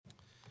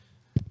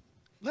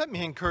Let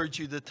me encourage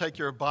you to take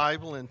your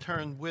Bible and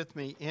turn with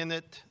me in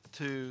it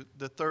to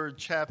the third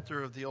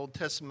chapter of the Old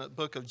Testament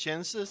book of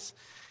Genesis.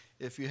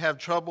 If you have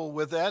trouble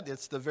with that,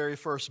 it's the very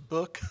first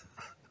book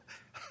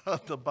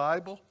of the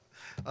Bible.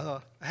 I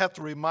have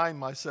to remind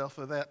myself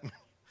of that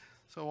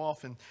so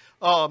often.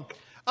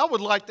 I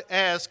would like to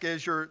ask,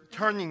 as you're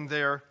turning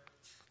there,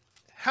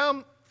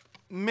 how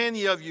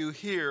many of you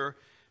here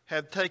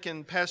have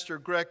taken Pastor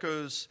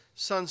Greco's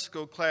Sunday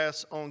school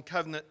class on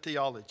covenant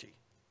theology?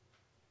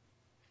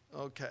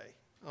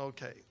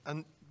 Okay. A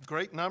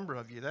great number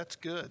of you. That's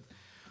good.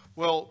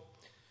 Well,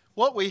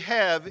 what we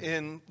have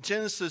in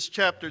Genesis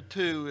chapter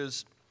 2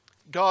 is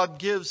God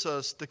gives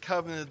us the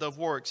covenant of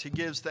works. He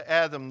gives to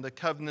Adam the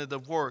covenant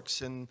of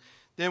works. And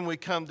then we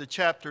come to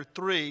chapter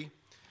 3,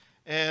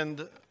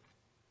 and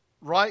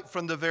right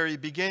from the very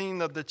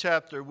beginning of the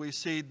chapter, we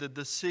see the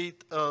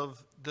deceit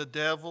of the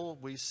devil.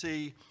 We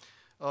see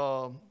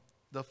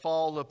the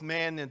fall of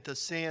man into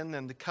sin,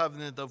 and the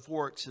covenant of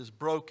works is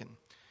broken.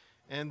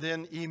 And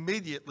then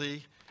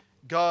immediately,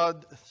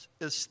 God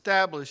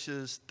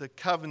establishes the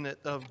covenant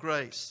of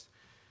grace.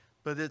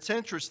 But it's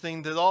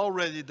interesting that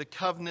already the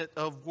covenant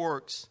of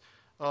works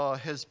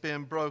has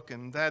been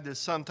broken. That is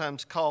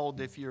sometimes called,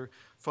 if you're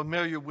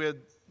familiar with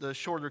the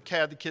shorter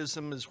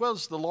catechism as well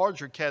as the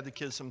larger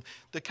catechism,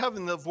 the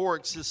covenant of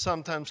works is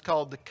sometimes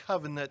called the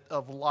covenant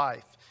of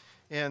life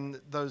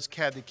in those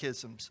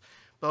catechisms.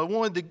 But I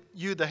wanted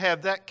you to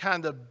have that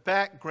kind of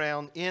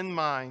background in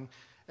mind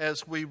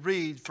as we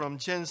read from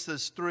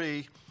Genesis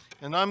 3,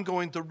 and I'm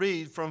going to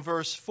read from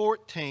verse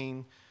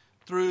 14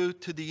 through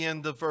to the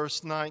end of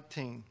verse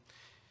 19.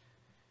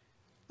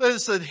 Let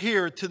us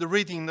adhere to the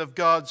reading of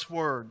God's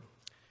word.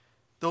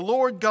 The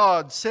Lord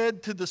God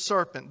said to the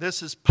serpent,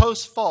 this is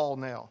post-fall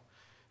now,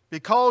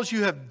 because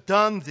you have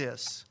done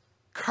this,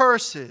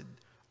 cursed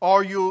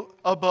are you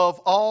above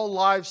all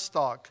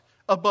livestock,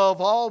 above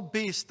all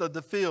beasts of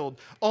the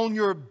field. On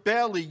your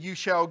belly you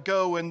shall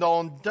go, and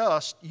on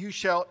dust you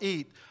shall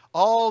eat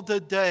all the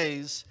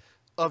days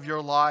of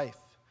your life.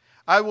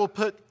 I will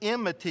put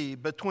enmity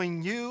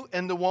between you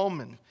and the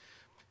woman,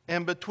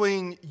 and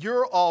between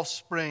your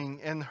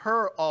offspring and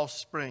her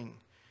offspring.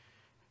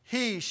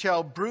 He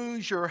shall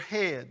bruise your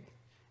head,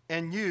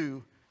 and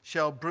you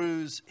shall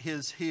bruise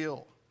his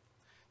heel.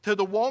 To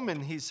the woman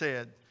he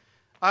said,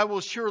 I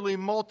will surely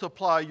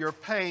multiply your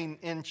pain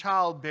in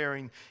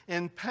childbearing.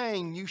 In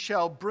pain you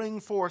shall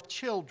bring forth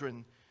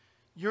children.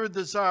 Your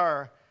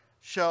desire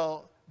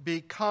shall be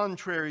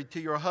contrary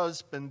to your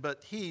husband,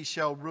 but he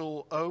shall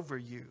rule over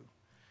you.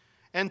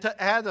 And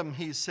to Adam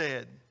he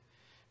said,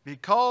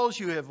 because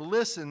you have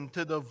listened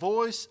to the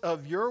voice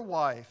of your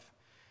wife,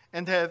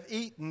 and have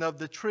eaten of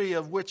the tree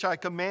of which I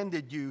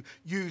commanded you,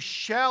 you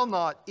shall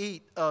not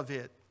eat of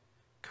it.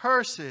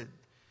 Cursed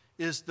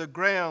is the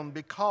ground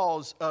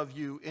because of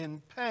you.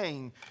 In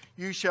pain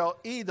you shall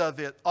eat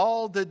of it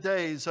all the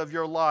days of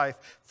your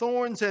life.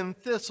 Thorns and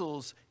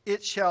thistles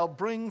it shall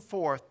bring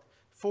forth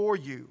for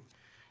you.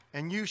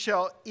 And you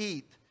shall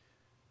eat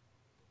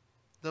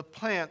the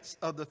plants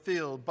of the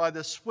field. By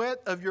the sweat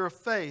of your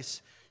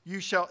face you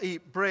shall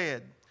eat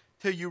bread,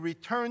 till you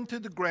return to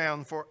the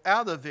ground, for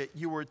out of it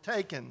you were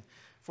taken.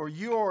 For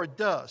you are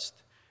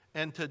dust,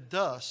 and to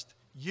dust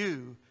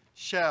you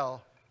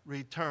shall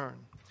return.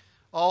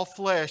 All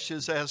flesh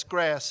is as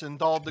grass,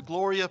 and all the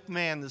glory of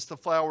man is the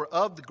flower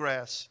of the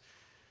grass.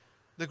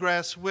 The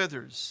grass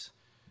withers,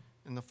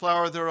 and the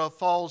flower thereof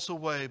falls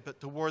away,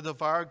 but the word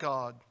of our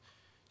God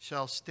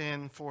shall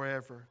stand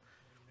forever.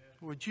 Amen.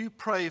 Would you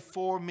pray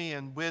for me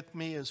and with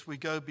me as we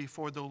go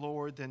before the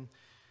Lord and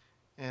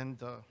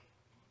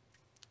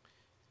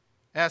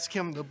ask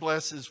him to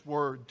bless his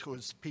word to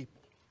his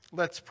people?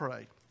 Let's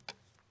pray.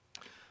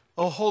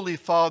 O Holy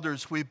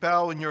Fathers, we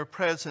bow in your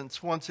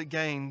presence once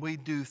again. We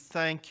do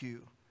thank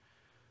you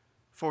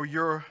for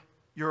your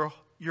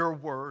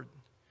word.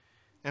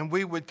 And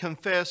we would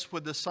confess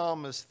with the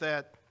psalmist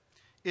that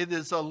it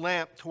is a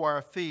lamp to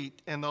our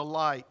feet and a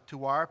light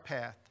to our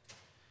path.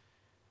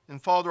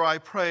 And Father, I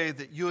pray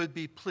that you would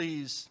be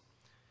pleased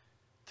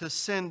to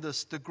send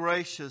us the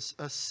gracious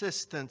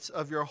assistance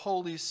of your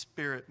Holy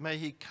Spirit. May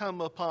he come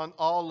upon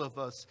all of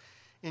us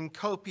in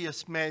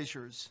copious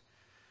measures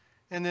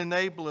and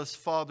enable us,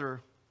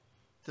 Father,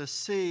 to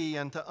see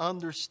and to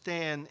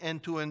understand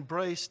and to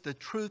embrace the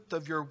truth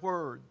of your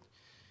word.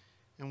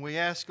 And we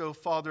ask, O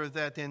Father,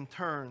 that in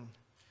turn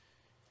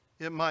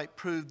it might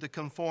prove to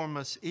conform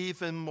us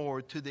even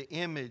more to the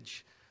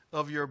image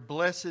of your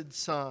blessed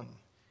Son,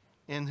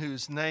 in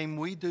whose name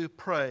we do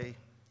pray.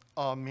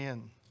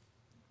 Amen.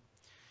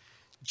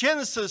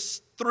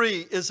 Genesis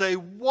 3 is a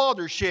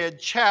watershed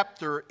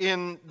chapter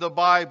in the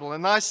Bible.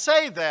 And I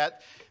say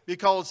that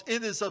because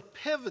it is a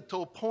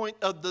pivotal point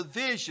of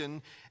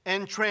division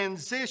and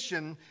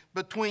transition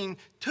between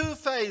two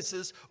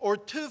phases or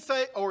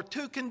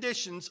two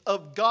conditions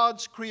of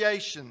God's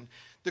creation.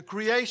 The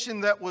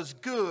creation that was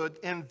good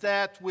and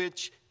that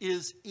which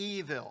is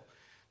evil.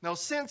 Now,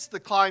 since the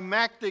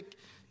climactic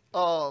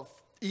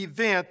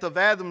event of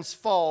Adam's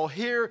fall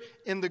here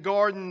in the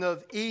Garden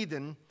of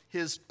Eden,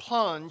 his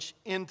plunge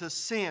into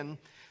sin,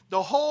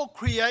 the whole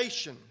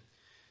creation,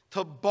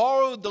 to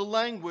borrow the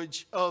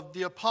language of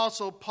the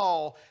Apostle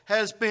Paul,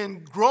 has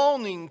been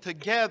groaning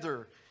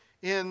together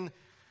in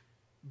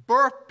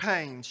birth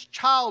pains,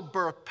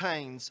 childbirth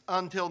pains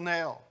until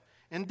now.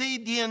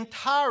 Indeed, the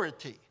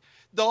entirety,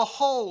 the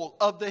whole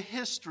of the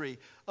history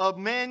of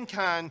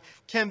mankind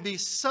can be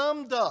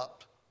summed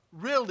up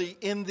really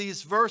in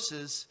these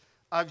verses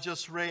I've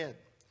just read.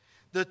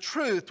 The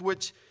truth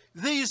which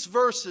these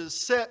verses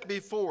set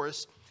before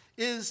us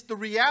is the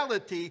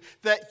reality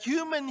that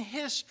human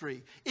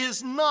history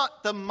is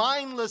not the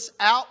mindless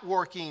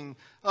outworking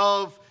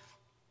of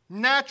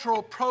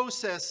natural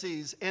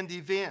processes and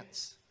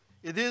events.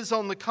 It is,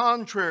 on the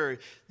contrary,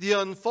 the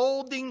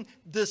unfolding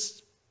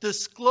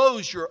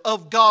disclosure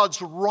of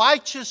God's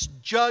righteous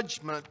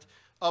judgment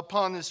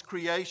upon his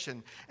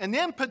creation. And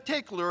in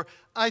particular,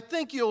 I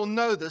think you'll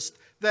notice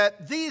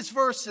that these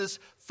verses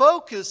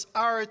focus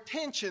our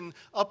attention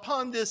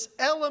upon this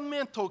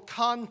elemental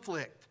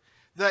conflict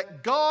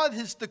that God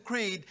has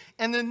decreed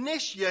and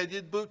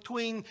initiated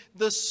between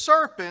the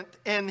serpent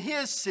and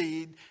his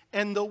seed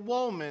and the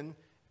woman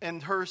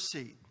and her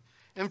seed.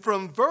 And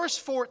from verse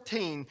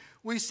 14,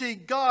 we see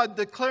God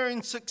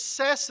declaring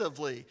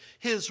successively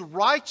his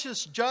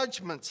righteous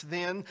judgments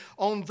then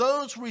on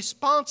those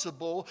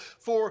responsible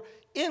for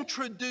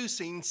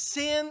introducing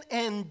sin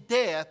and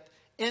death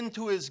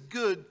into his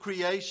good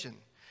creation.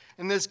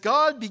 And as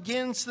God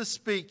begins to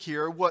speak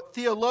here, what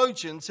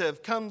theologians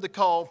have come to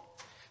call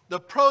the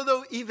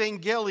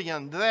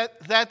proto-evangelion,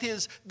 that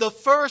is the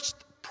first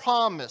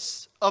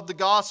promise of the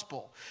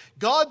gospel.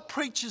 God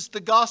preaches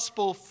the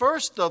gospel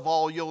first of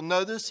all, you'll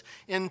notice,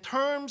 in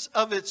terms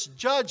of its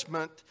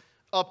judgment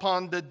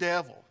upon the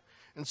devil.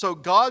 And so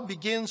God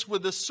begins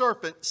with the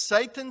serpent,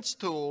 Satan's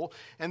tool,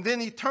 and then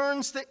he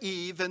turns to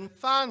Eve, and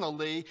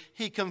finally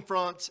he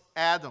confronts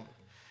Adam.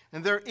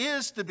 And there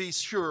is, to be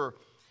sure,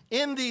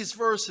 in these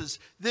verses,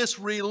 this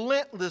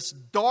relentless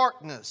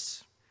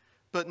darkness,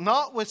 but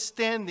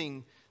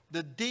notwithstanding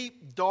the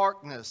deep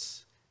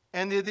darkness,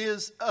 and it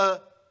is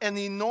an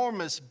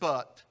enormous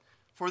but,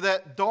 for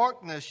that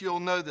darkness, you'll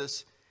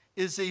notice,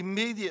 is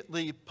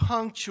immediately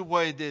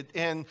punctuated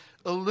and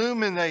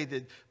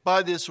illuminated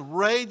by this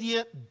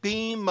radiant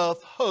beam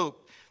of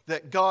hope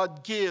that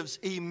God gives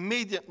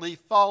immediately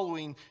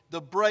following the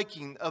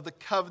breaking of the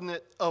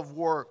covenant of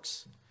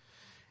works.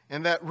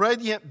 And that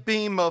radiant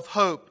beam of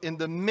hope in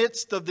the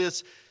midst of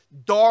this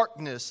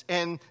darkness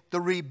and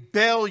the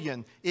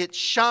rebellion, it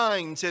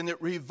shines and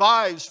it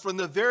revives from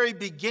the very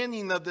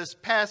beginning of this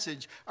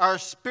passage our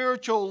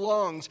spiritual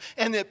lungs,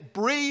 and it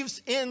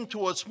breathes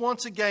into us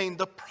once again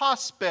the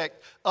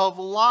prospect of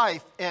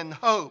life and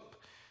hope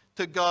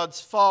to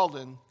God's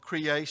fallen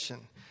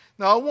creation.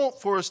 Now, I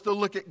want for us to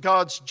look at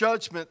God's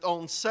judgment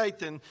on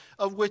Satan,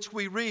 of which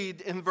we read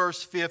in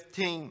verse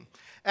 15.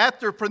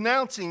 After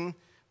pronouncing,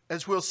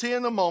 as we'll see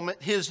in a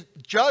moment, his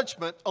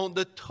judgment on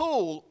the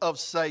tool of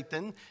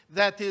Satan,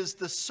 that is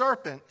the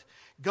serpent,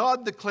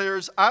 God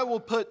declares, I will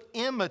put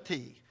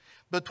enmity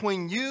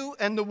between you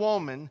and the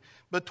woman,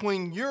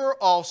 between your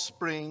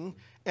offspring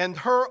and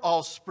her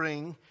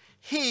offspring.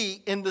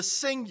 He, in the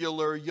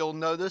singular, you'll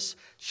notice,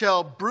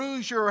 shall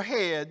bruise your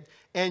head,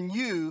 and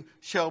you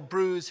shall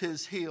bruise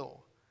his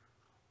heel.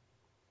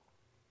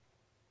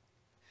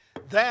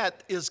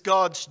 That is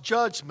God's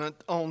judgment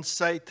on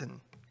Satan.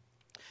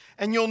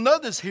 And you'll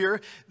notice here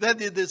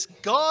that it is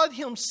God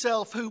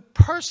himself who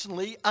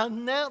personally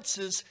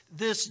announces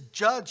this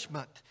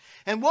judgment.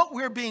 And what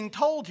we're being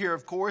told here,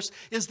 of course,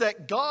 is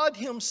that God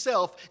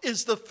himself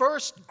is the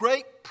first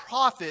great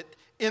prophet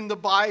in the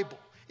Bible.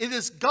 It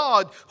is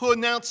God who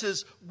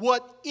announces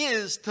what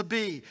is to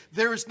be.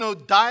 There is no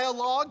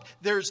dialogue.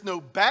 There is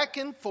no back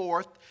and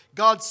forth.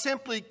 God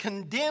simply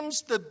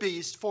condemns the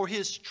beast for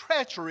his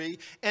treachery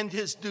and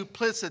his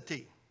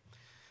duplicity.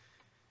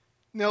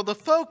 Now, the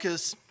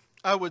focus,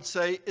 I would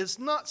say, is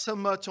not so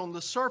much on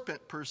the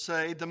serpent per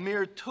se, the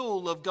mere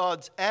tool of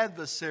God's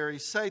adversary,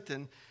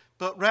 Satan,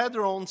 but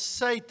rather on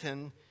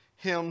Satan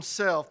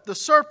himself. The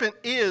serpent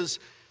is,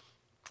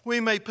 we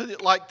may put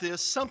it like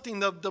this,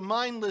 something of the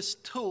mindless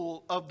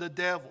tool of the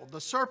devil.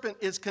 The serpent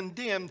is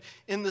condemned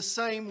in the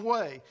same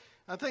way.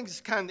 I think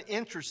it's kind of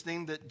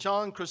interesting that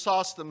John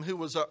Chrysostom, who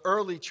was an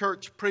early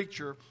church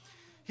preacher,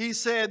 he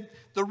said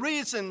the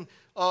reason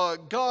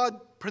God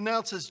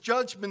pronounces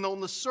judgment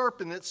on the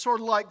serpent, it's sort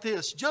of like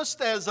this.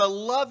 Just as a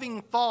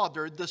loving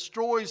father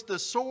destroys the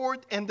sword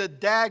and the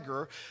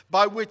dagger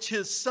by which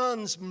his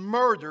son's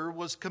murder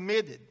was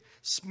committed,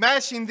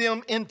 smashing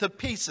them into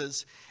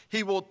pieces,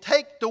 he will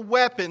take the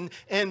weapon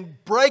and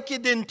break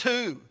it in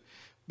two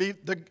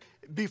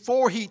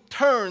before he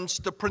turns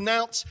to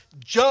pronounce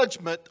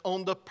judgment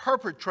on the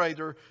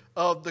perpetrator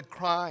of the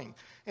crime.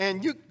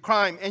 And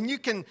you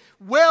can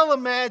well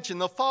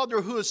imagine a father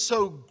who is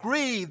so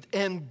grieved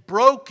and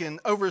broken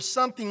over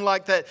something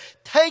like that,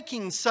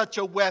 taking such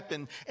a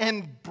weapon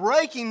and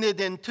breaking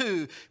it in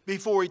two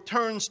before he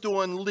turns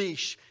to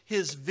unleash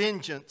his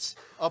vengeance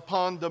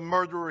upon the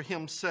murderer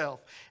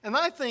himself. And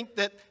I think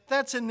that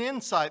that's an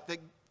insight that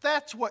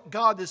That's what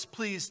God is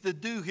pleased to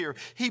do here.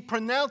 He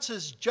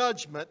pronounces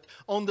judgment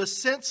on the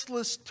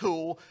senseless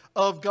tool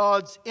of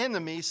God's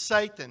enemy,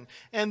 Satan.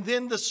 And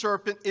then the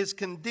serpent is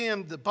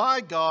condemned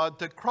by God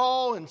to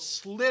crawl and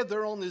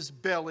slither on his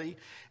belly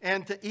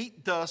and to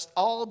eat dust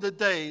all the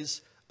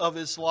days of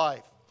his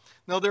life.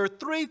 Now, there are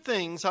three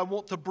things I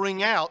want to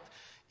bring out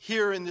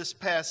here in this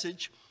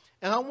passage.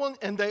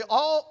 And they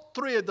all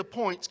three of the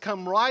points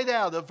come right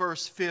out of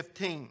verse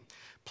 15.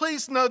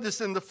 Please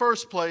notice in the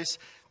first place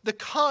the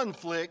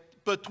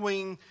conflict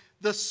between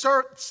the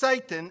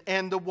Satan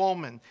and the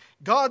woman.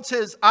 God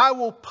says, I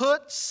will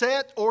put,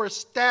 set, or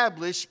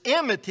establish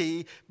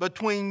enmity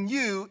between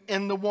you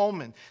and the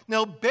woman.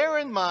 Now bear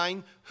in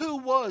mind, who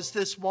was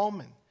this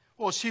woman?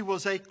 Well, she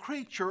was a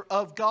creature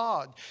of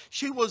God.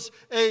 She was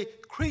a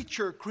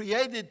creature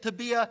created to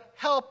be a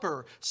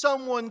helper,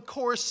 someone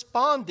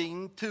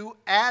corresponding to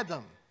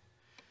Adam.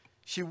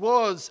 She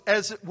was,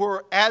 as it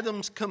were,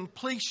 Adam's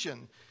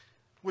completion,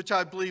 which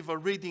I believe a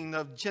reading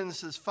of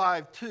Genesis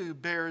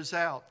 5:2 bears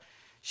out.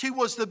 She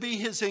was to be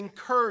his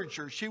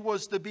encourager. She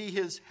was to be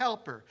his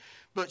helper.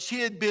 But she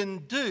had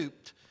been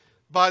duped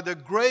by the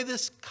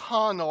greatest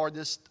con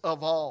artist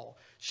of all.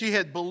 She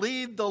had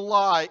believed the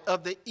lie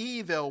of the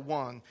evil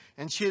one,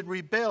 and she had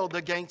rebelled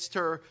against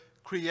her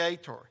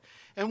Creator.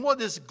 And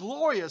what is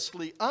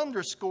gloriously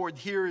underscored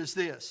here is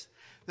this,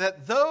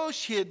 that though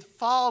she had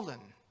fallen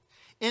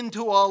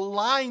into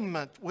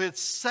alignment with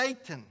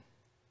Satan,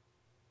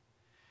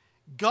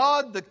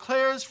 God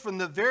declares from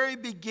the very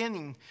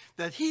beginning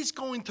that he's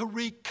going to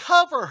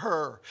recover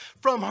her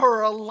from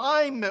her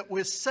alignment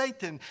with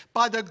Satan.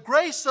 By the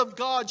grace of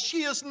God,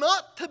 she is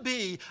not to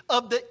be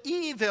of the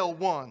evil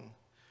one.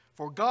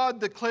 For God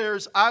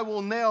declares, I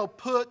will now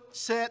put,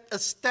 set,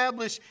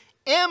 establish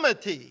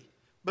enmity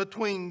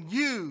between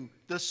you,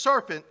 the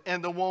serpent,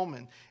 and the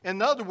woman.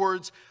 In other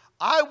words,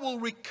 I will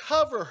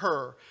recover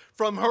her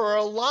from her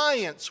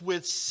alliance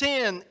with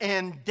sin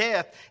and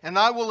death, and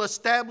I will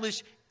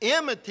establish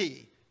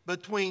enmity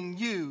between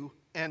you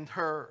and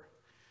her.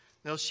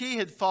 Now, she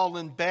had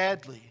fallen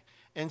badly,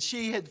 and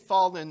she had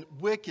fallen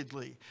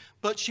wickedly,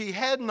 but she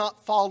had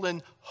not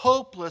fallen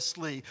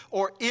hopelessly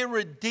or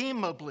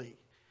irredeemably.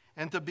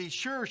 And to be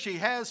sure, she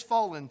has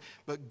fallen,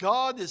 but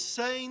God is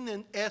saying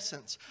in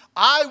essence,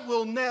 I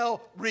will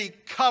now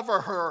recover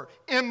her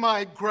in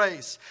my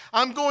grace.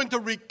 I'm going to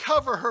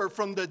recover her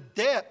from the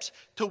depths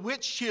to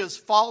which she has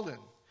fallen.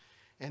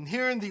 And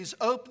here in these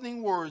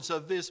opening words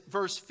of this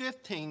verse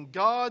 15,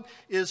 God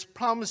is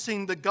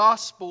promising the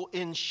gospel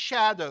in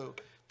shadow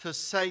to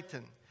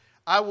Satan.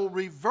 I will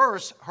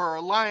reverse her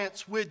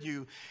alliance with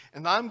you,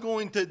 and I'm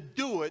going to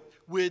do it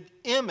with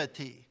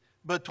enmity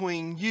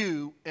between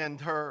you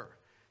and her.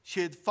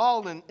 She had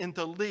fallen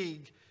into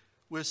league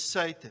with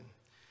Satan.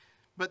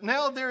 But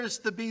now there is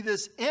to be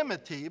this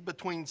enmity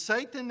between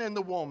Satan and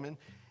the woman,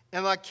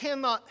 and I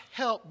cannot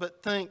help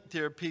but think,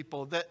 dear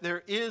people, that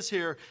there is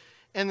here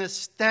an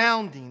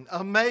astounding,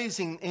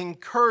 amazing,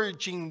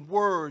 encouraging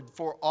word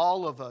for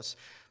all of us.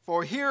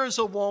 For here is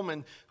a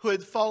woman who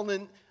had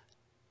fallen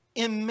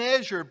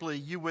immeasurably,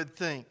 you would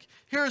think.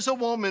 Here's a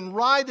woman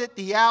right at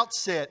the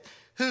outset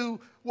who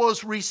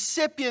was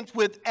recipient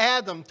with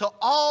Adam to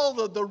all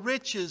of the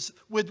riches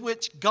with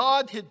which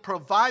God had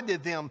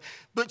provided them.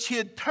 But she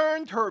had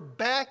turned her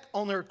back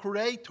on her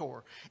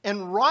Creator.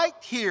 And right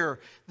here,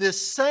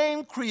 this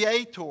same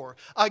Creator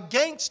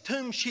against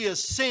whom she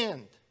has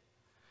sinned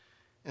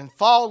and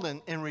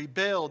fallen and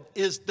rebelled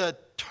is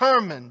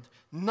determined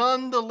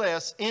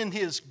nonetheless in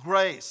His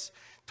grace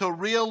to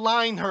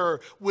realign her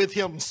with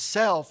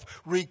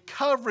Himself,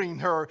 recovering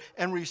her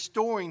and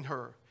restoring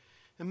her.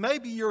 And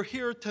maybe you're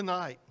here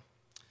tonight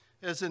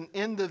as an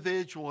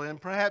individual, and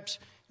perhaps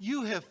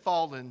you have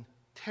fallen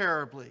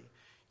terribly.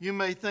 You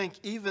may think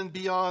even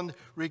beyond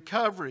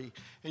recovery,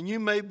 and you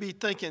may be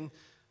thinking,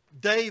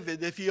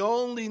 David, if you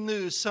only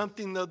knew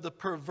something of the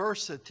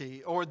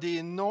perversity or the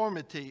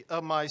enormity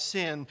of my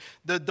sin,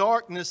 the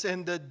darkness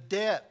and the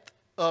depth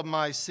of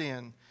my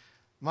sin.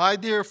 My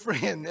dear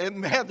friend, it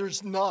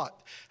matters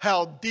not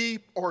how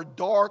deep or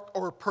dark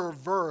or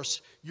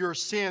perverse your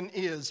sin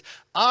is.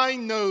 I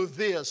know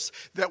this,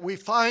 that we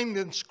find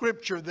in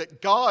Scripture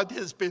that God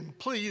has been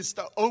pleased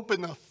to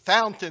open a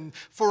fountain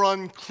for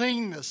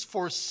uncleanness,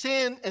 for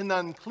sin and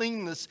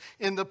uncleanness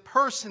in the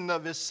person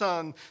of His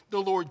Son,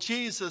 the Lord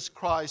Jesus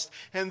Christ.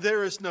 And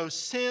there is no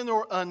sin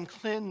or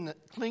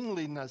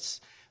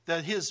uncleanliness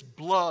that His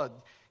blood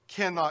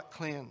cannot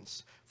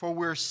cleanse. For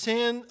where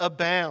sin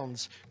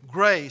abounds,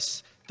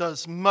 grace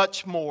does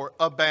much more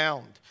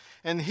abound.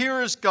 And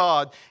here is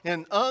God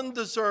in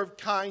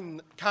undeserved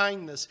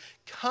kindness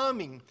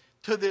coming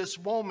to this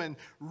woman,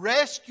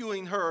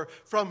 rescuing her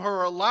from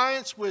her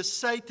alliance with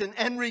Satan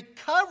and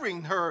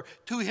recovering her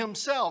to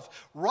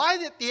Himself.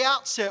 Right at the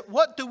outset,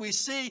 what do we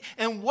see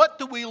and what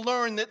do we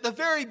learn at the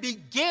very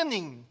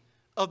beginning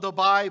of the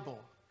Bible?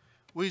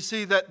 We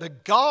see that the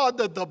God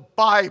of the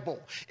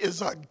Bible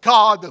is a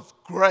God of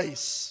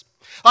grace.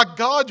 A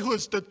God who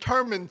is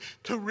determined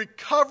to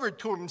recover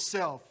to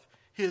Himself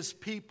His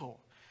people.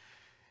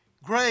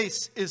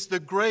 Grace is the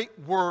great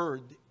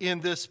word in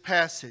this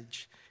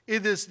passage.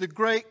 It is the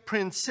great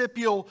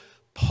principial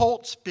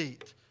pulse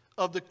beat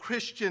of the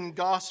Christian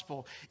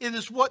gospel. It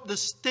is what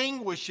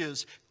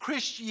distinguishes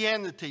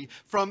Christianity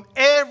from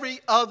every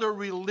other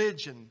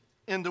religion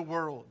in the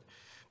world.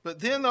 But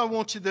then I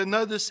want you to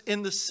notice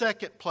in the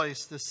second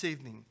place this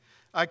evening,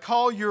 I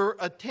call your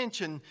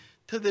attention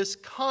to this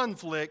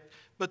conflict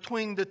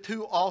between the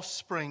two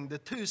offspring, the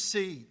two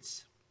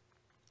seeds.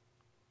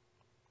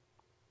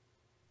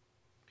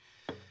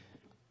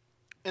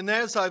 And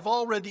as I've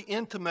already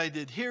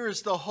intimated, here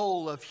is the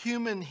whole of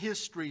human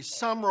history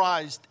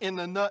summarized in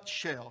a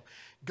nutshell.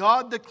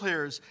 God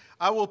declares,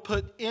 I will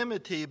put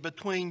enmity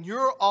between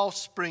your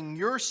offspring,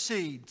 your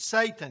seed,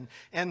 Satan,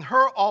 and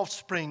her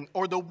offspring,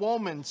 or the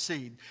woman's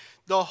seed.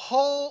 The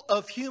whole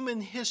of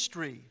human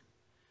history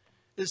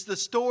is the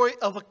story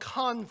of a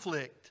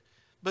conflict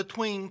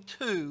between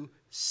two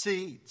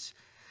seeds,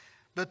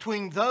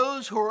 between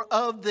those who are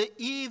of the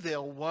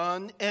evil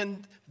one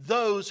and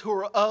those who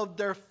are of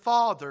their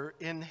Father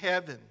in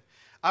heaven.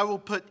 I will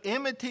put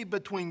enmity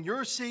between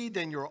your seed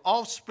and your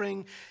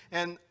offspring,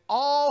 and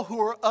all who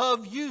are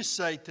of you,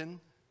 Satan,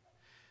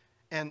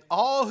 and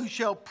all who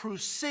shall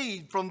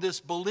proceed from this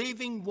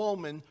believing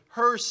woman,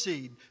 her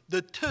seed.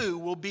 The two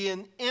will be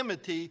in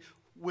enmity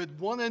with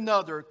one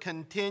another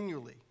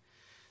continually.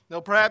 Now,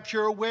 perhaps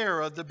you're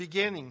aware of the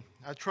beginning,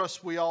 I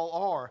trust we all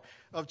are,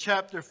 of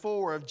chapter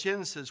 4 of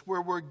Genesis,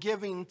 where we're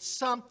giving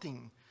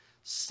something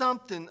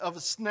of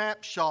a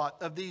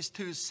snapshot of these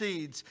two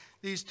seeds,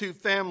 these two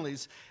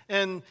families,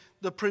 and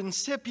the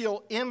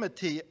principal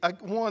enmity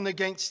one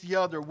against the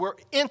other were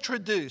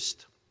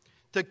introduced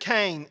to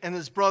Cain and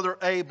his brother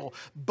Abel,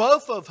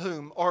 both of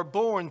whom are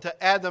born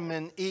to Adam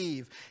and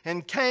Eve.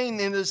 And Cain,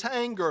 in his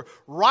anger,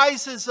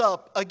 rises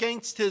up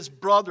against his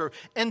brother,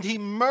 and he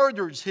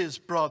murders his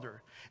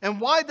brother. And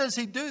why does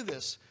he do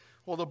this?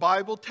 Well, the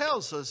Bible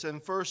tells us in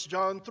 1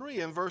 John 3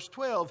 and verse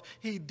 12,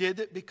 he did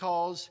it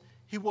because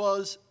he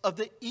was of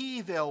the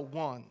evil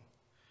one.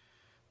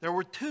 There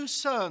were two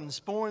sons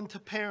born to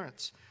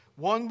parents.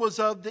 One was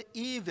of the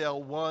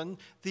evil one,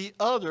 the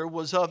other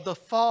was of the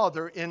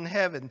Father in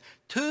heaven.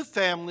 Two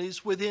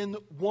families within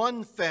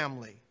one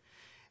family.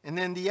 And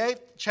in the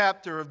 8th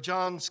chapter of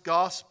John's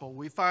Gospel,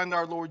 we find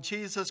our Lord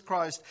Jesus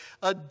Christ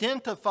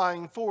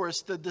identifying for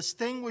us the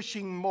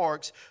distinguishing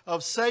marks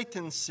of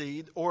Satan's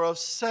seed or of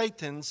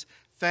Satan's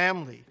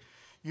family.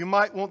 You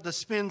might want to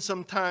spend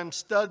some time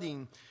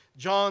studying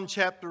John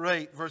chapter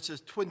 8,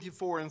 verses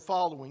 24 and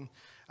following.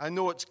 I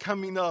know it's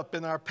coming up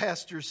in our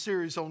pastor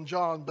series on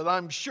John, but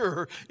I'm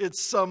sure it's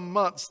some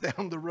months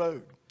down the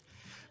road.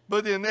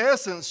 But in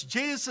essence,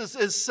 Jesus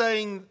is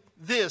saying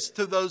this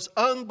to those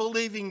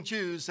unbelieving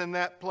Jews in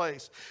that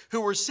place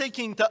who were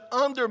seeking to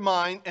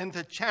undermine and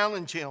to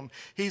challenge him.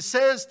 He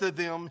says to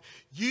them,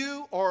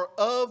 you are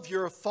of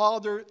your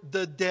father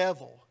the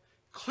devil,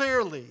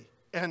 clearly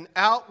and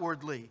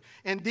outwardly.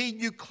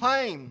 Indeed, you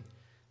claim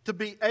to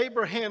be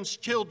Abraham's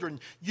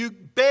children. You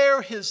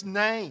bear his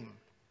name.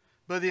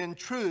 But in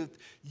truth,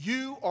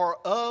 you are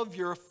of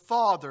your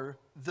father,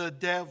 the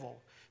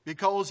devil.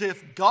 Because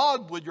if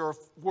God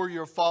were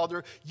your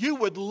father, you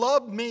would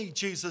love me,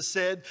 Jesus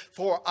said,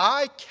 for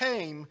I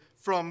came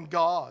from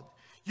God.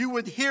 You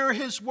would hear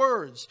his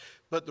words.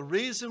 But the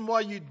reason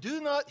why you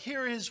do not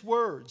hear his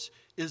words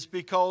is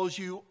because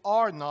you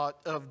are not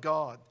of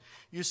God.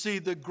 You see,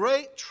 the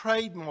great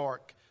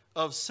trademark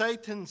of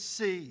Satan's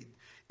seed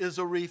is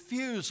a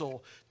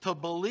refusal to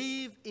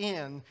believe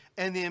in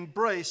and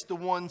embrace the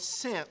one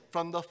sent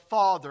from the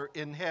Father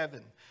in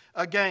heaven.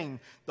 Again,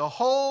 the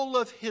whole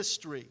of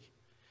history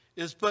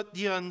is but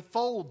the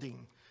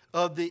unfolding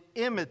of the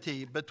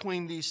enmity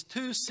between these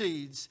two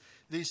seeds,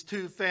 these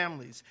two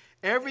families.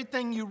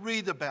 Everything you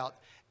read about,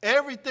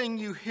 everything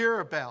you hear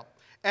about,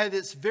 at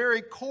its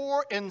very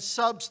core and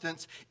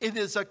substance, it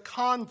is a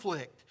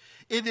conflict.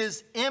 It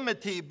is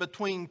enmity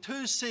between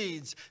two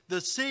seeds, the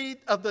seed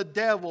of the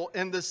devil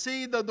and the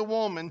seed of the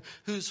woman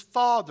whose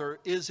father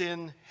is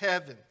in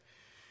heaven.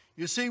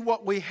 You see,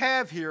 what we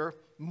have here,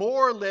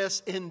 more or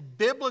less in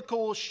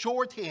biblical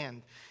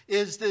shorthand,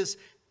 is this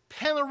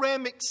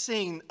panoramic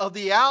scene of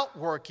the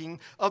outworking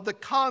of the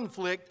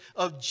conflict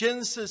of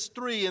Genesis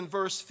 3 and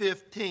verse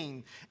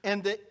 15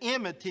 and the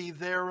enmity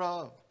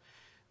thereof.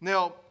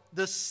 Now,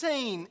 the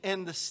scene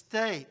and the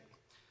state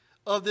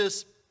of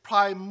this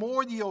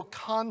primordial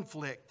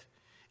conflict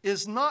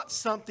is not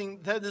something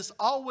that is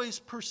always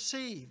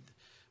perceived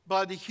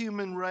by the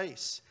human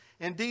race.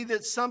 Indeed,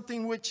 it's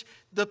something which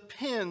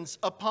depends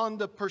upon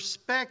the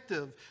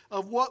perspective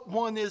of what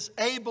one is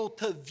able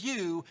to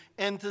view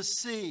and to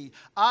see,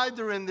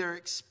 either in their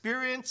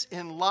experience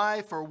in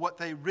life or what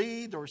they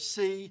read or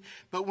see.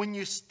 But when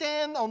you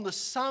stand on the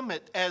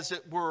summit, as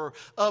it were,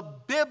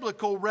 of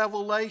biblical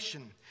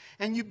revelation,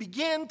 and you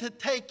begin to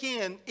take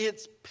in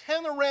its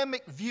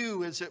panoramic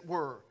view, as it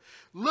were,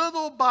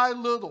 little by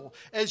little,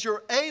 as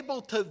you're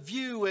able to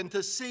view and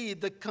to see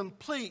the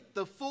complete,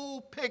 the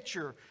full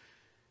picture,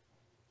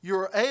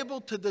 you're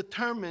able to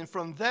determine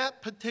from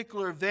that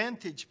particular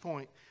vantage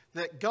point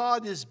that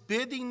God is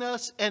bidding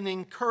us and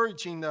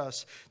encouraging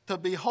us to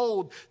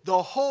behold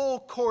the whole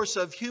course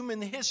of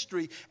human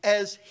history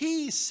as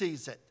He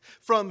sees it,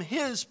 from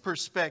His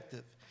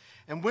perspective.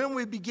 And when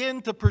we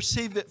begin to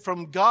perceive it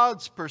from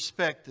God's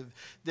perspective,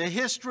 the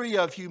history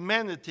of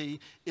humanity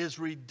is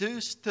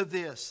reduced to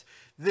this.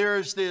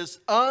 There's this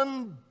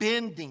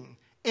unbending,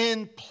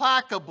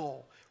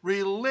 implacable,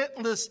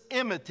 relentless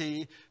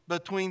enmity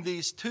between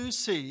these two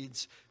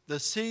seeds, the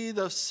seed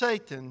of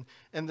Satan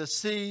and the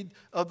seed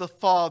of the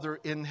Father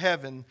in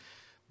heaven,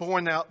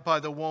 born out by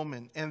the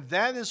woman. And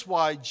that is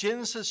why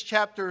Genesis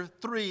chapter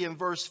 3 and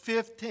verse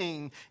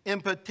 15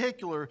 in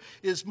particular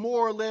is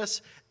more or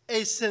less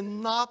a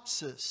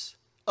synopsis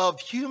of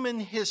human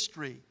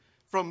history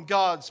from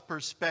God's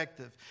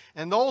perspective.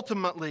 And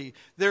ultimately,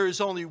 there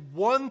is only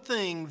one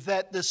thing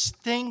that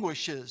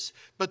distinguishes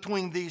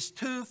between these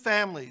two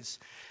families.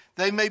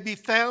 They may be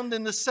found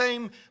in the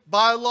same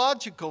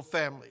biological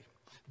family.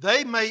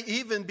 They may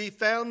even be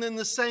found in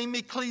the same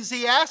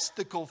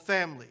ecclesiastical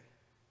family.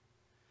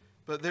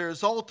 But there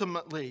is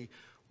ultimately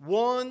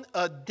one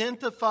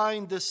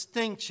identifying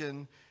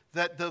distinction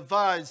that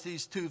divides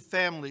these two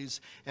families,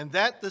 and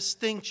that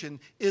distinction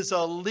is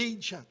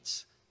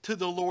allegiance to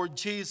the Lord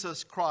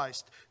Jesus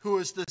Christ, who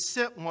is the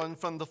sent one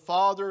from the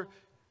Father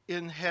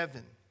in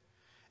heaven.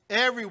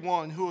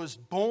 Everyone who is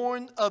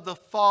born of the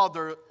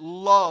Father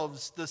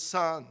loves the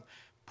Son,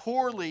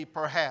 poorly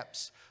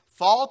perhaps,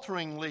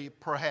 falteringly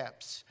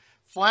perhaps,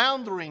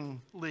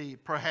 flounderingly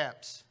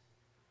perhaps,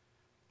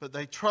 but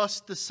they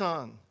trust the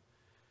Son.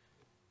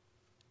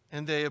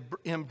 And they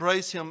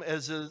embrace Him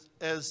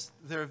as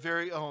their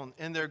very own.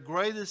 And their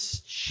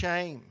greatest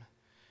shame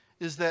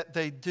is that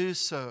they do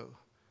so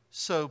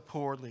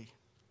poorly.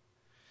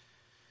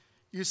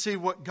 You see,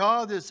 what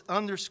God is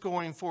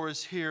underscoring for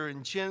us here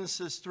in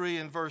Genesis 3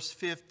 and verse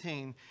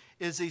 15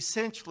 is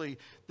essentially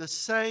the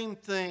same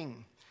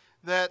thing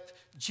that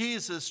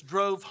Jesus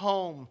drove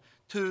home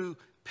to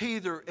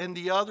Peter and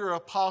the other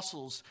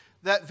apostles.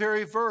 That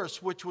very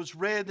verse which was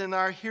read in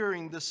our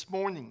hearing this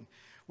morning,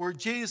 where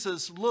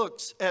Jesus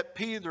looks at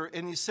Peter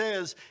and He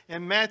says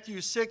in Matthew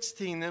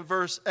 16 and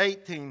verse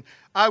 18,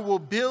 I will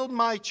build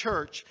my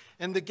church,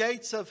 and the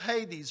gates of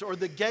Hades, or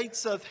the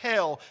gates of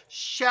hell,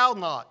 shall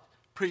not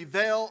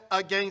prevail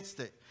against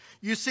it.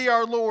 You see,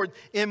 our Lord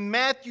in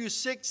Matthew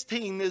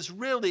 16 is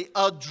really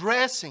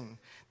addressing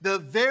the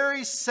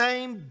very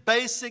same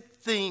basic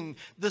theme,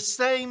 the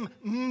same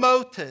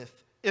motive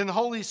in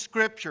Holy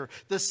Scripture,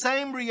 the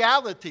same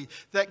reality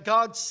that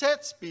God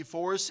sets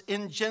before us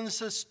in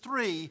Genesis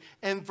 3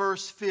 and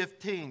verse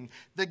 15.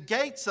 The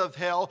gates of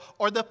hell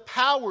are the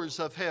powers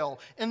of hell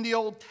in the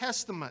Old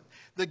Testament.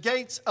 The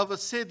gates of a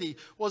city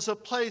was a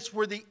place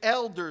where the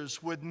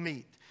elders would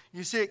meet.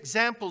 You see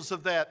examples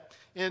of that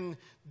in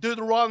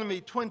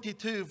Deuteronomy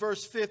 22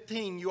 verse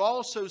 15. You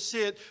also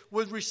see it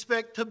with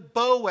respect to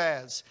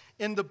Boaz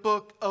in the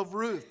book of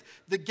Ruth.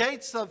 The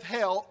gates of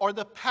hell are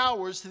the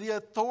powers, the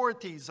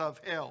authorities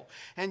of hell.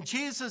 And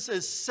Jesus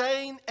is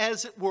saying,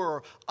 as it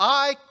were,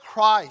 I,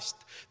 Christ,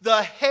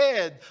 the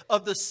head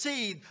of the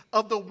seed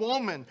of the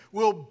woman,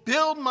 will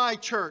build my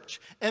church,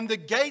 and the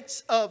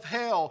gates of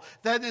hell,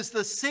 that is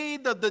the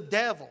seed of the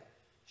devil,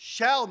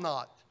 shall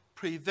not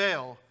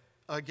prevail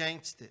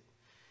against it.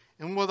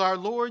 And what our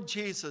Lord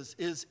Jesus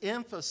is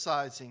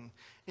emphasizing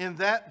in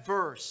that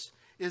verse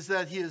is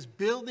that He is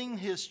building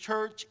His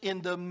church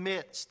in the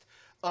midst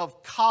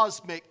of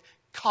cosmic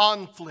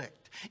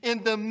conflict,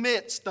 in the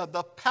midst of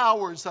the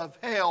powers of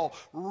hell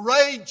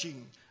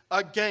raging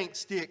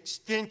against the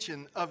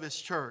extension of His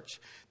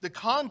church. The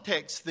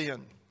context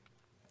then,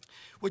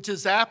 which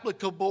is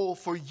applicable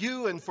for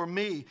you and for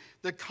me,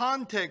 the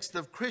context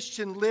of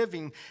Christian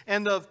living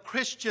and of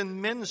Christian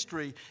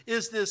ministry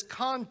is this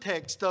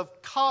context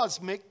of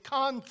cosmic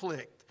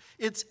conflict.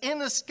 It's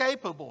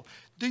inescapable.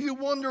 Do you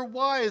wonder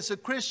why, as a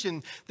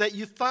Christian, that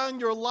you find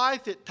your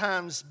life at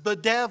times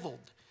bedeviled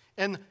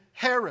and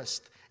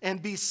harassed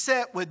and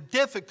beset with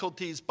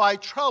difficulties, by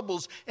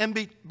troubles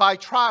and by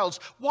trials?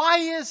 Why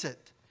is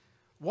it?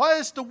 Why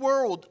is the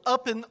world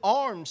up in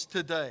arms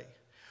today?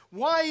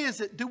 Why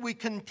is it do we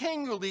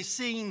continually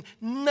see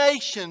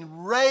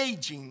nation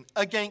raging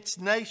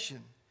against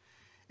nation?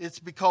 It's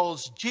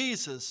because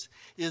Jesus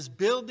is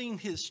building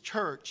His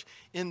church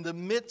in the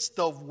midst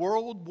of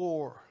world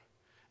war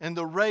and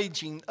the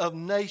raging of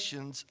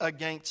nations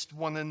against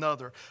one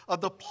another, of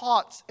the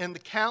plots and the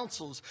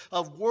counsels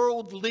of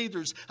world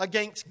leaders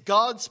against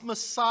God's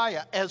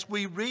Messiah, as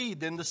we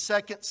read in the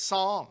 2nd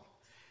Psalm.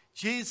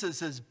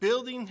 Jesus is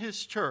building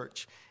His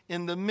church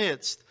in the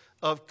midst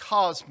of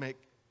cosmic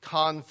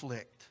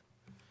conflict.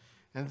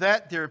 And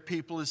that, dear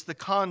people, is the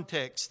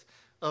context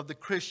of the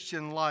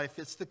Christian life.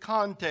 It's the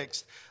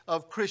context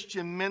of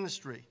Christian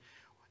ministry,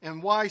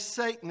 and why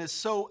Satan is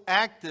so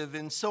active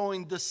in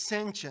sowing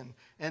dissension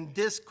and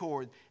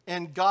discord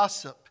and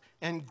gossip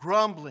and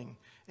grumbling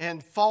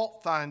and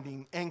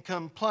fault-finding and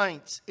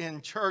complaints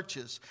in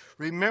churches.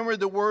 Remember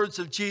the words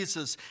of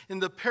Jesus in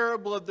the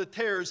parable of the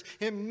tares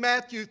in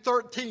Matthew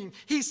 13.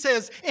 He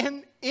says,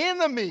 an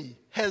enemy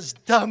has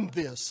done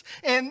this.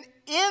 An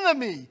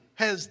enemy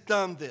has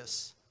done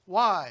this.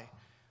 Why?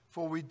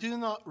 For we do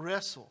not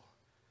wrestle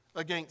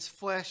against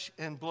flesh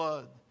and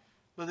blood,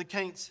 but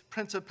against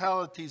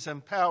principalities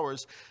and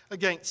powers,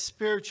 against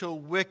spiritual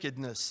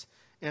wickedness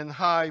in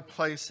high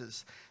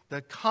places.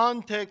 The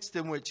context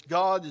in which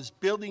God is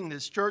building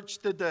this church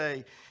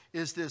today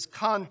is this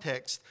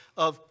context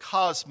of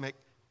cosmic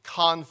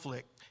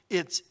conflict.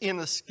 It's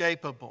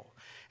inescapable.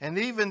 And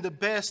even the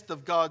best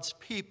of God's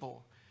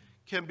people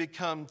can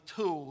become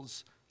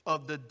tools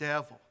of the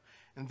devil.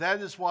 And that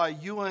is why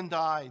you and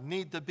I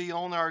need to be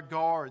on our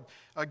guard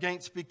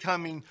against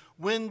becoming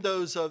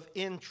windows of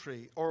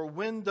entry or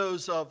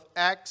windows of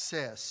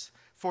access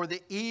for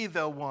the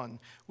evil one,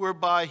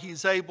 whereby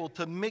he's able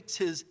to mix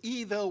his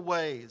evil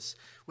ways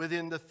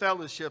within the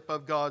fellowship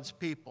of God's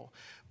people.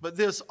 But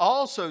this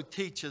also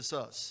teaches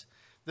us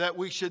that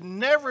we should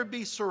never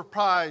be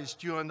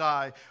surprised, you and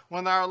I,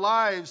 when our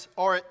lives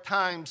are at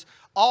times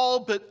all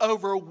but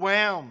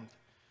overwhelmed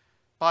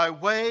by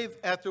wave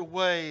after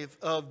wave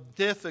of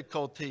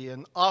difficulty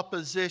and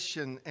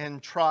opposition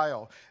and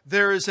trial.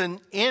 There is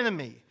an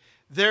enemy.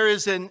 There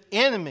is an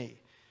enemy.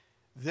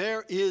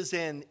 There is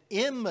an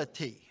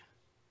enmity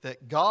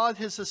that God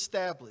has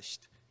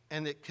established,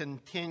 and it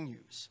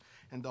continues.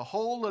 And the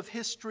whole of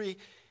history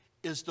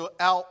is the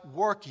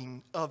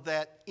outworking of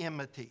that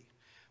enmity.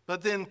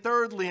 But then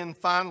thirdly and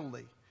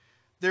finally,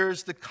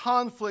 there's the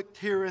conflict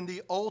here in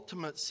the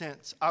ultimate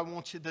sense, I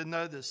want you to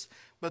notice,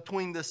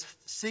 between the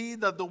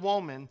seed of the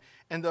woman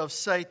and of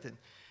Satan.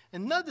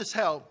 And notice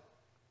how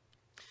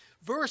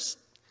verse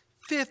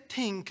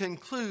 15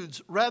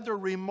 concludes rather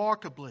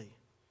remarkably.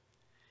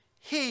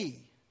 He,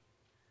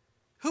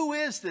 who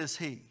is this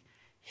he?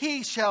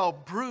 He shall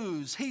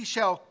bruise, he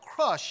shall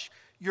crush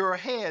your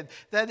head.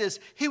 That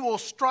is, he will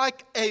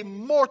strike a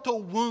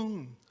mortal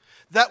wound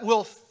that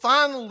will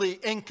finally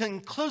and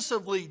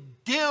conclusively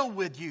deal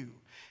with you.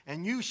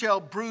 And you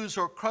shall bruise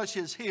or crush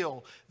his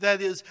heel.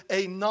 That is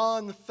a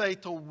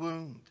non-fatal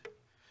wound.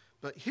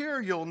 But here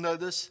you'll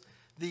notice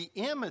the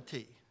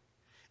enmity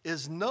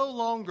is no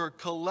longer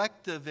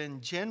collective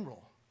and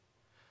general,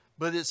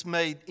 but it's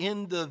made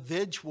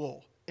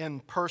individual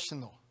and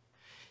personal.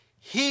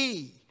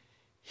 He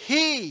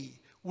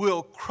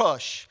will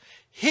crush,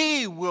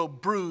 he will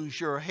bruise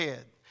your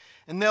head.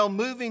 And now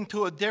moving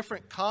to a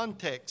different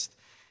context,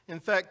 in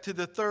fact, to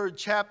the 3rd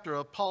chapter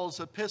of Paul's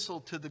epistle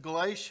to the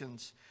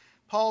Galatians,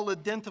 Paul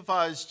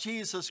identifies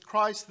Jesus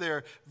Christ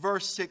there,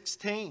 verse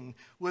 16,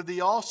 with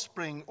the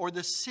offspring or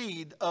the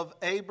seed of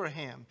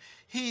Abraham.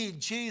 He,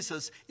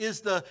 Jesus, is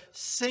the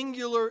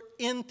singular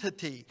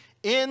entity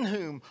in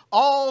whom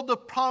all the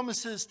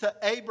promises to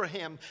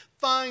Abraham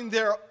find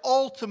their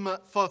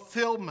ultimate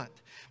fulfillment.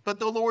 But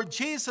the Lord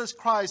Jesus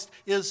Christ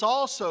is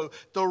also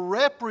the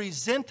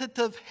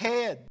representative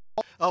head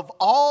of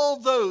all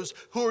those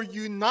who are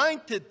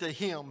united to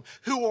him,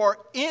 who are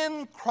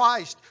in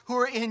Christ, who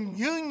are in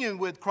union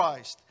with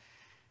Christ.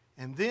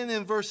 And then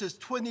in verses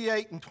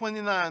 28 and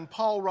 29,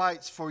 Paul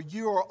writes, "For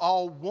you are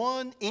all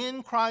one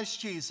in Christ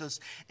Jesus,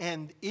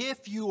 and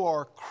if you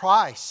are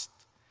Christ,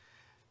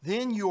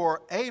 then you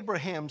are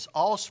Abraham's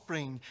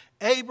offspring,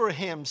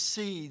 Abraham's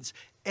seeds,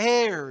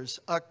 heirs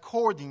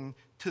according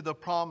to the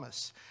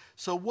promise."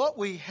 So what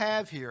we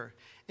have here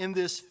in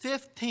this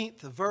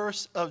 15th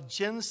verse of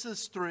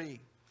Genesis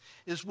 3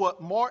 is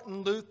what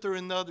Martin Luther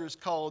and others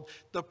called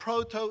the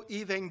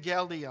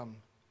proto-evangelium,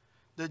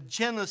 the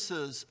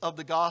genesis of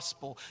the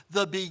gospel,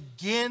 the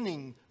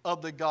beginning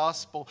of the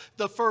gospel,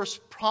 the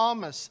first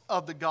promise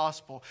of the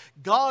gospel,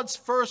 God's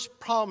first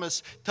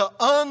promise to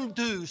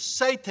undo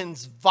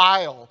Satan's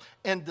vile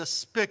and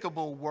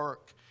despicable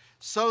work,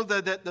 so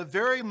that at the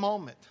very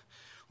moment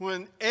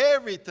when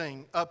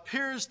everything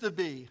appears to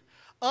be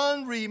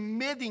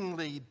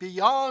unremittingly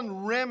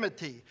beyond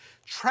remedy,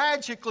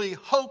 tragically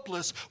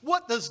hopeless,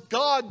 what does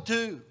God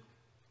do?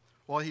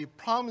 Well, he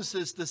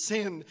promises to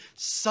send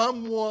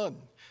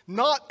someone,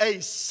 not a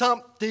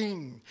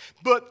something,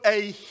 but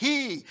a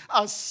he,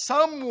 a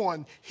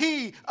someone,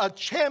 he, a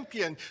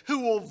champion who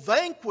will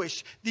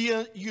vanquish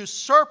the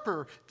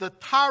usurper, the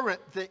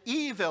tyrant, the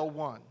evil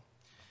one.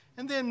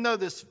 And then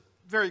notice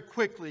very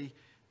quickly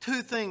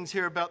 2 things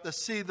here about the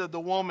seed of the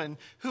woman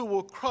who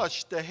will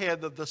crush the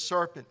head of the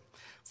serpent.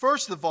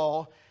 First of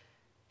all,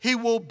 he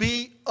will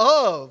be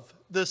of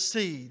the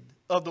seed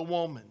of the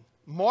woman.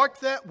 Mark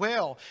that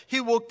well.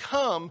 He will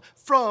come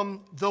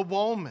from the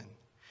woman.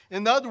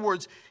 In other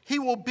words, he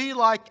will be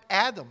like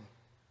Adam.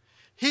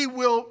 He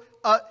will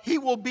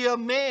be a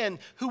man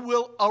who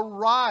will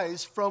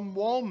arise from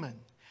woman.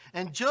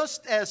 And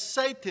just as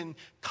Satan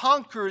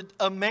conquered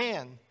a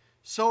man,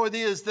 so it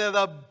is that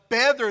a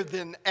better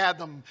than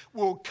Adam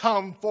will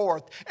come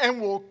forth and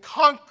will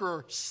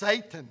conquer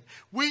Satan.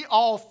 We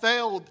all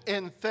failed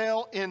and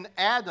fell in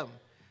Adam,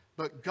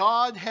 but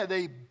God had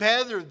a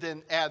better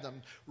than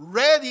Adam,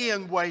 ready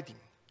and waiting,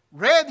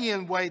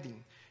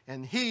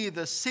 and he,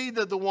 the seed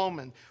of the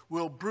woman,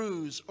 will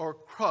bruise or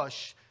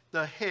crush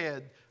the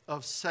head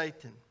of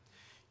Satan.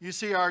 You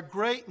see, our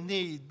great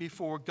need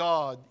before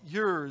God,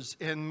 yours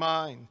and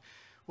mine,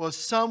 was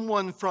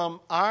someone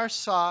from our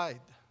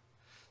side,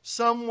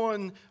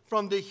 someone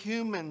from the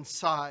human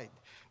side,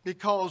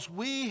 because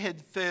we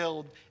had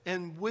failed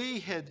and we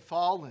had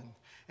fallen.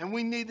 And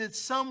we needed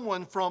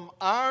someone from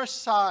our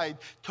side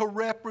to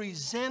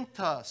represent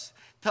us,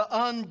 to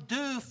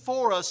undo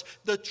for us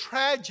the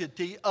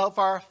tragedy of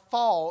our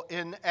fall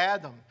in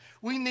Adam.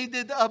 We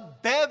needed a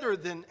better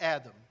than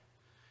Adam.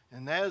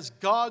 And as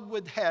God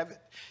would have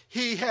it,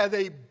 He had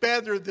a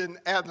better than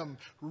Adam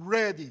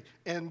ready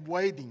and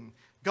waiting.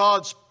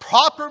 God's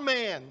proper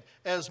man,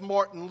 as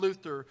Martin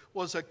Luther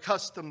was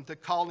accustomed to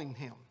calling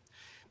him.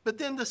 But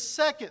then the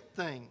second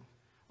thing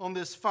on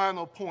this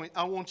final point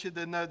I want you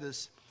to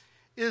notice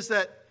is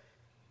that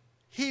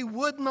He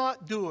would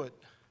not do it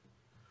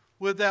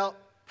without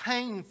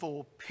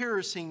painful,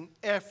 piercing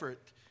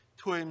effort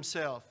to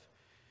Himself.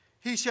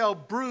 He shall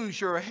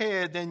bruise your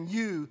head, and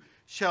you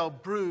shall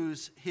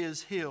bruise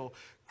his heel.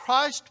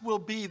 Christ will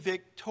be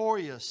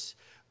victorious,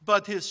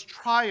 but His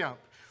triumph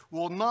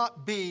will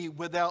not be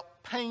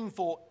without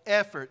painful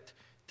effort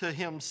to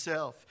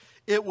Himself.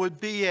 It would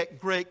be at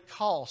great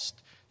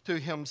cost to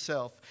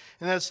Himself.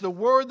 And as the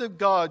Word of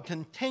God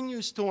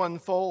continues to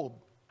unfold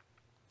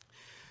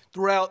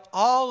throughout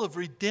all of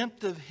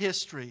redemptive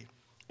history,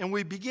 and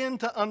we begin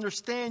to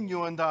understand,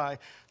 you and I,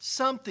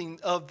 something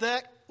of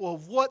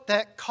what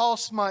that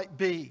cost might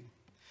be,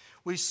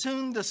 we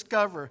soon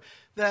discover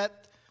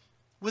that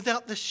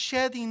without the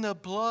shedding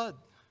of blood,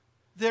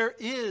 there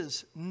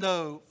is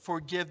no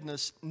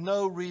forgiveness,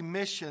 no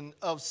remission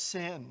of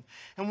sin.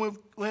 And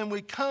when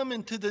we come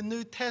into the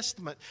New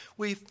Testament,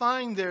 we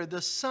find there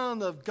the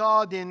Son of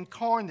God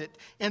incarnate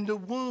in the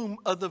womb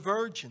of the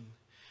Virgin,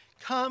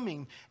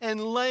 coming and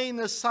laying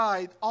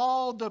aside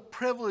all the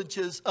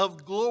privileges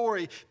of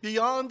glory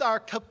beyond our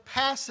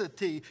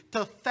capacity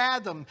to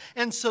fathom,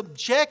 and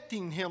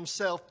subjecting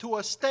Himself to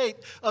a state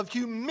of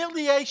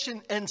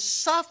humiliation and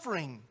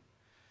suffering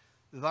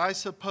that I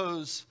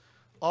suppose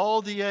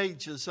all the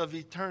ages of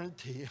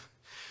eternity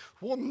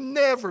will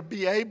never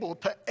be able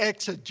to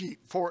exegete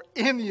for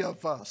any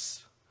of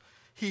us.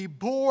 He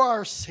bore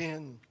our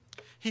sin.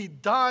 He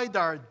died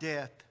our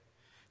death.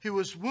 He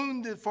was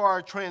wounded for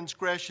our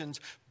transgressions,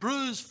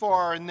 bruised for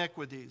our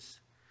iniquities.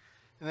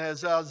 And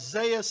as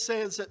Isaiah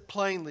says it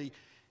plainly,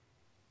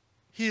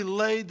 He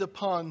laid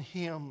upon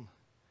Him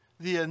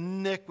the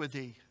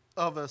iniquity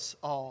of us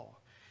all.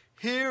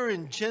 Here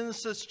in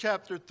Genesis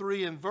chapter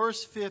 3 and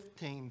verse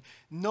 15,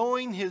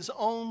 knowing His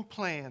own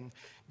plan,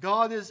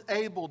 God is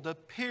able to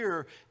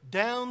peer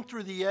down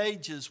through the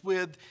ages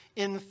with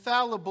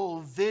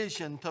infallible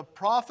vision to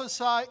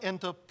prophesy and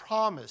to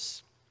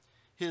promise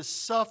His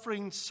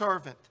suffering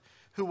servant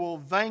who will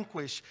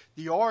vanquish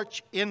the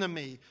arch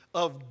enemy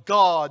of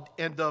God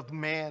and of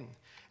man.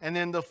 And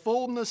in the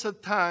fullness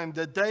of time,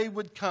 the day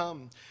would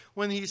come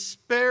when He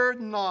spared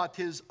not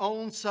His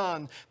own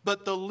Son,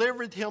 but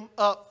delivered Him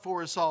up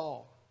for us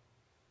all.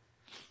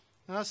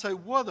 And I say,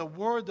 what a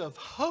word of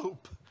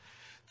hope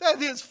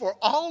that is for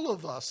all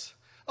of us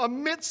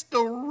amidst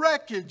the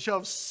wreckage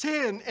of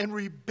sin and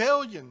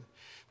rebellion.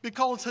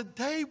 Because a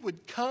day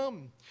would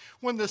come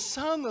when the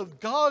Son of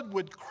God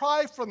would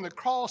cry from the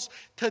cross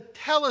to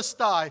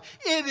Telestai,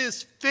 "It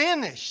is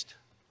finished."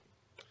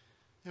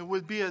 It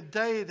would be a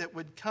day that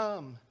would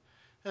come,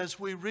 as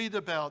we read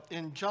about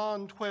in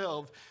John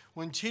 12,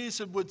 when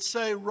Jesus would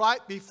say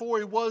right before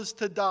He was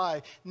to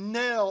die,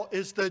 "Now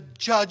is the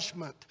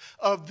judgment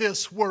of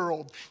this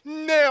world.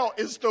 Now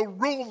is the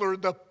ruler,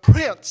 the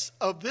prince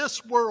of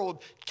this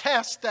world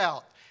cast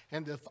out.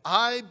 And if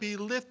I be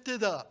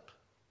lifted up,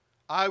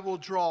 I will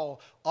draw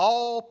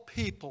all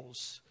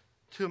peoples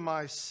to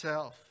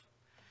myself."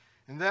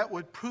 And that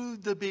would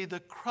prove to be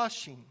the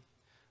crushing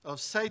of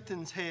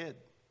Satan's head,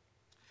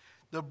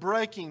 the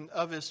breaking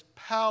of his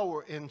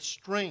power and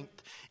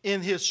strength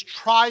in His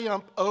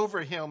triumph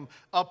over him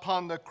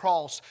upon the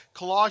cross.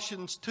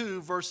 Colossians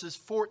 2 verses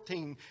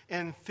 14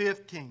 and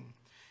 15.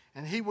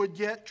 And he would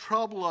yet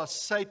trouble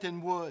us,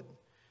 Satan would,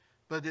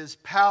 but his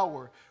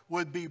power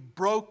would be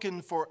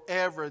broken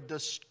forever,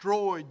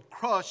 destroyed,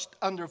 crushed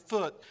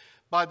underfoot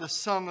by the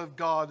Son of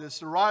God. As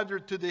the writer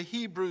to the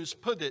Hebrews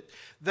put it,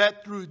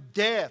 that through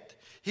death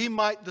He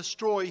might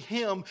destroy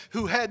him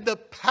who had the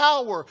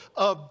power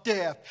of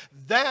death.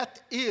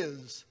 That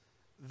is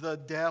the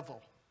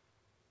devil.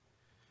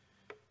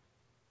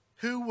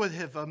 Who would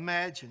have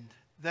imagined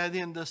that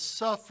in the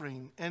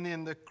suffering and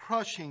in the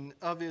crushing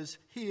of His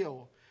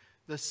heel,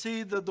 the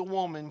seed of the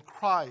woman,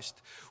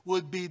 Christ,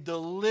 would be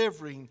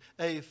delivering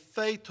a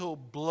fatal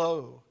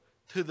blow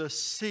to the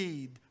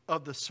seed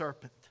of the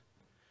serpent?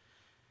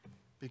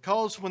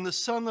 Because when the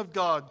Son of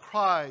God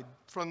cried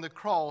from the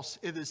cross,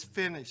 "It is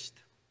finished,"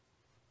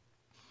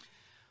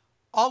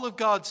 all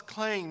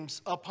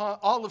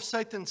of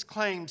Satan's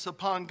claims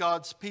upon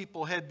God's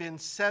people had been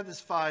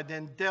satisfied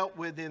and dealt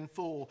with in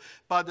full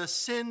by the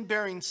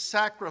sin-bearing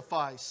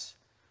sacrifice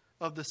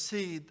of the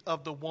seed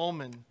of the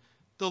woman,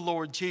 the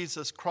Lord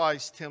Jesus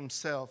Christ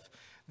Himself.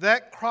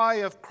 That cry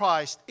of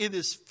Christ, "It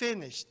is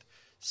finished,"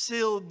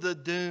 sealed the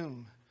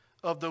doom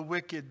of the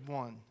wicked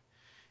one.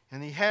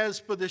 And he has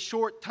but a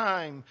short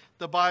time,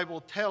 the Bible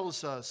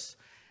tells us,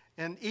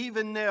 And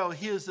even now,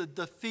 he is a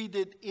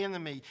defeated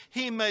enemy.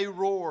 He may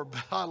roar,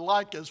 but I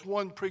like, as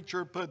one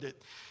preacher put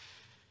it,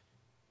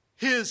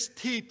 his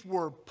teeth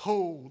were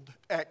pulled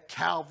at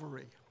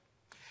Calvary.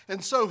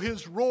 And so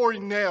his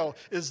roaring now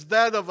is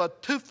that of a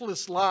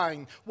toothless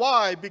lion.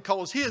 Why?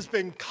 Because he has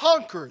been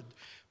conquered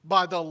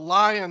by the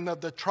Lion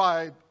of the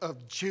tribe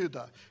of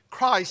Judah.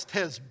 Christ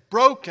has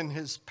broken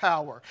his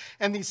power,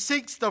 and he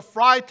seeks to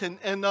frighten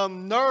and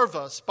unnerve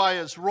us by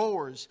his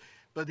roars.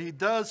 But he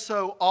does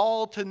so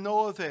all to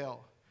no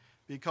avail,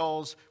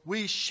 because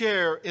we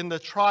share in the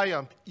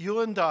triumph,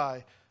 you and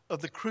I,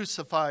 of the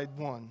crucified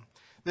one.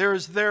 There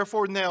is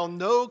therefore now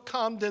no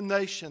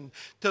condemnation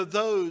to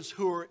those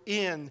who are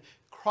in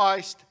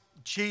Christ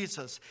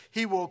Jesus.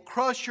 He will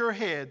crush your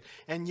head,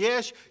 and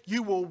yes,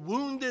 you will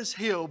wound his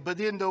heel, but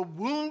in the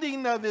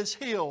wounding of his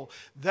heel,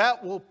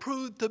 that will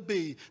prove to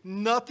be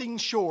nothing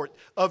short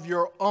of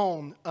your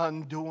own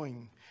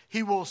undoing.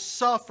 He will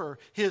suffer.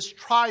 His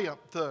triumph,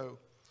 though,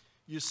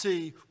 you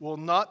see, will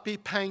not be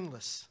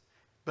painless,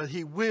 but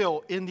he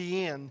will, in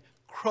the end,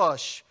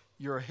 crush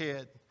your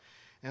head.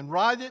 And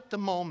right at the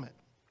moment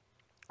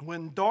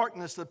when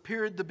darkness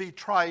appeared to be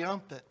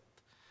triumphant,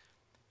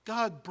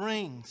 God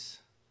brings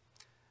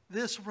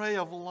this ray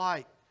of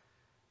light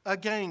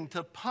again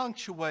to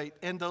punctuate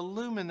and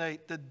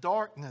illuminate the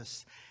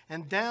darkness.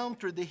 And down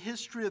through the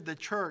history of the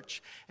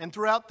church and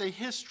throughout the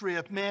history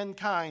of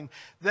mankind,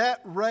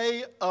 that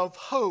ray of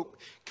hope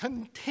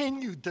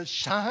continued to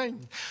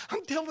shine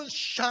until it's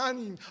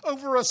shining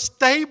over a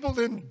stable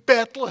in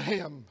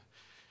Bethlehem.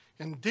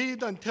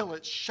 Indeed, until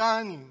it's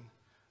shining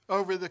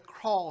over the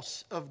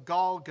cross of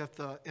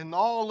Golgotha in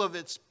all of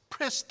its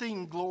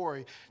pristine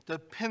glory to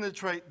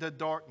penetrate the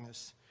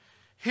darkness.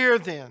 Here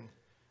then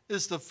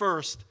is the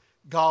first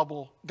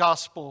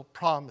gospel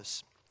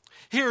promise.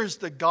 Here is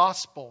the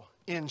gospel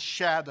in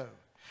shadow.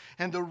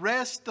 And the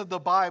rest of the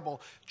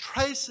Bible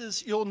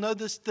traces, you'll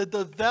notice, the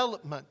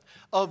development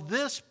of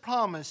this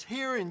promise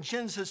here in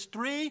Genesis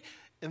 3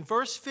 and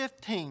verse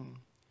 15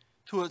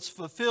 to its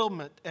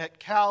fulfillment at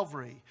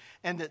Calvary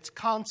and its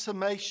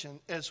consummation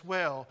as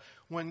well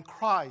when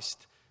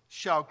Christ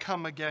shall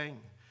come again.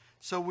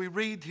 So we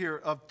read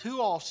here of two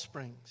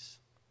offsprings,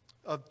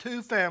 of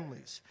two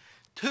families,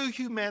 two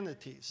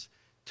humanities,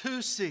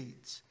 two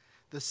seeds,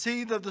 the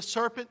seed of the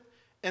serpent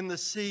and the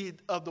seed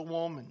of the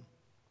woman.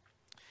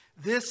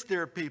 This,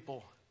 dear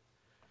people,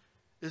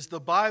 is the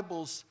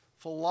Bible's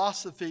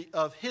philosophy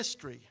of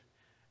history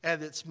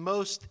at its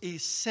most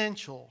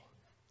essential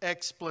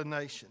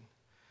explanation.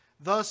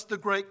 Thus, the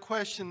great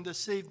question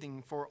this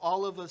evening for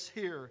all of us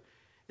here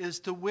is,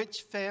 to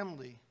which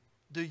family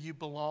do you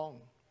belong?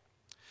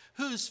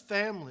 Whose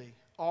family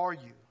are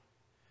you?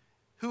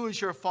 Who is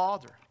your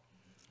father?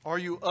 Are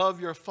you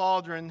of your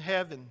Father in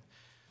heaven?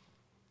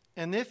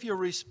 And if your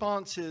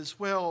response is,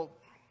 well,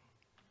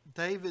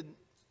 David,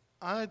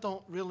 I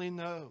don't really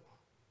know.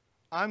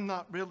 I'm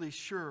not really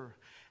sure.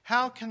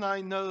 How can I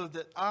know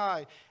that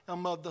I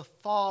am of the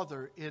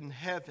Father in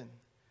heaven?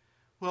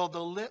 Well,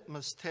 the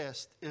litmus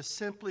test is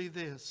simply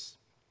this.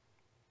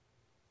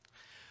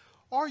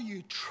 Are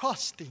you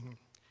trusting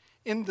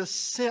in the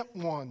sent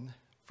one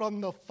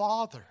from the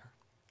Father?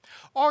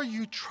 Are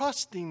you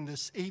trusting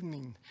this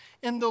evening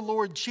in the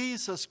Lord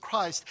Jesus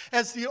Christ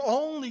as the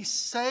only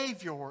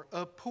Savior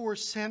of poor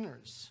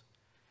sinners?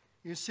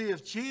 You see,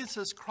 if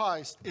Jesus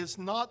Christ is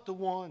not the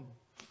one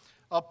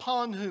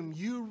upon whom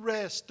you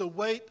rest the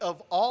weight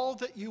of all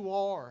that you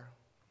are,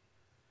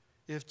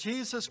 if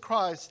Jesus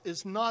Christ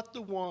is not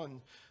the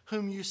one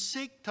whom you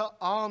seek to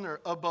honor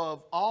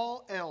above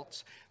all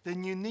else,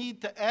 then you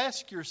need to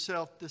ask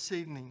yourself this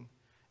evening,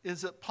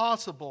 is it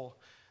possible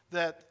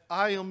that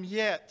I am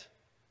yet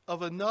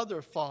of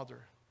another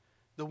father,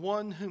 the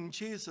one whom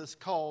Jesus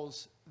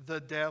calls the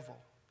devil?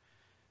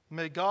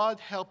 May God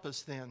help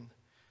us then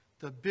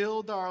to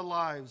build our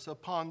lives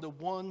upon the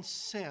one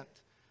sent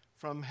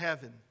from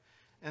heaven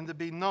and to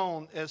be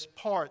known as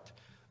part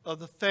of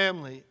the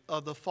family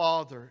of the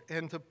Father,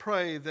 and to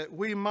pray that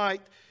we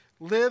might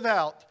live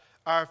out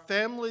our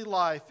family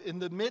life in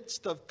the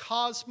midst of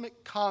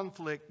cosmic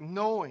conflict,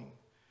 knowing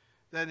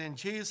that in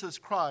Jesus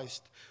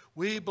Christ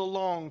we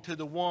belong to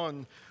the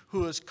one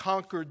who has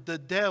conquered the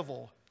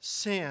devil,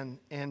 sin,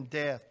 and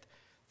death.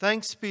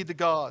 Thanks be to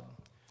God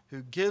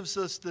who gives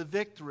us the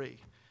victory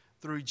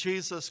through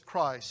Jesus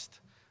Christ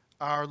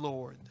our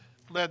Lord.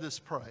 Let us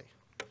pray.